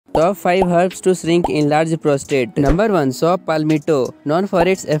Top 5 herbs to shrink enlarged prostate. Number 1. Saw palmetto. Known for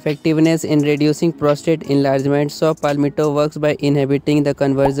its effectiveness in reducing prostate enlargement, saw palmetto works by inhibiting the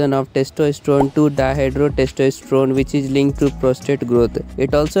conversion of testosterone to dihydrotestosterone, which is linked to prostate growth.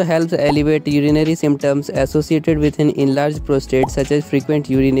 It also helps alleviate urinary symptoms associated with an enlarged prostate, such as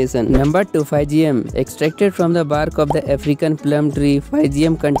frequent urination. Number 2. Phygeum. Extracted from the bark of the African plum tree,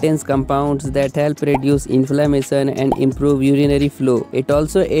 Phygeum contains compounds that help reduce inflammation and improve urinary flow. It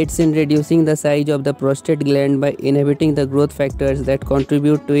also aids in reducing the size of the prostate gland by inhibiting the growth factors that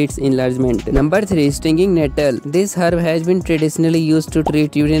contribute to its enlargement. Number 3. Stinging nettle. This herb has been traditionally used to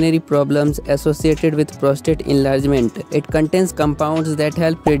treat urinary problems associated with prostate enlargement. It contains compounds that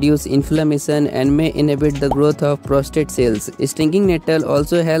help reduce inflammation and may inhibit the growth of prostate cells. Stinging nettle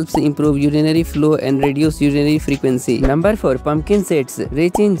also helps improve urinary flow and reduce urinary frequency. Number 4. Pumpkin seeds.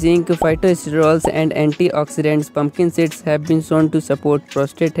 Rich in zinc, phytosterols and antioxidants, pumpkin seeds have been shown to support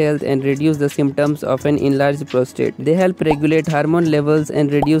prostate health and reduce the symptoms of an enlarged prostate. They help regulate hormone levels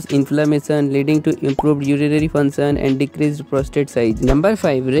and reduce inflammation, leading to improved urinary function and decreased prostate size. Number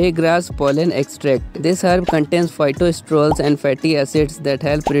 5. Raygrass pollen extract. This herb contains phytosterols and fatty acids that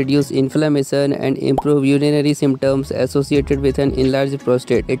help reduce inflammation and improve urinary symptoms associated with an enlarged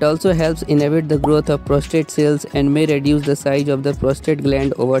prostate. It also helps inhibit the growth of prostate cells and may reduce the size of the prostate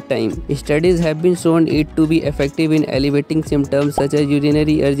gland over time. Studies have been shown it to be effective in alleviating symptoms such as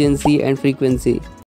urinary urgency and frequency.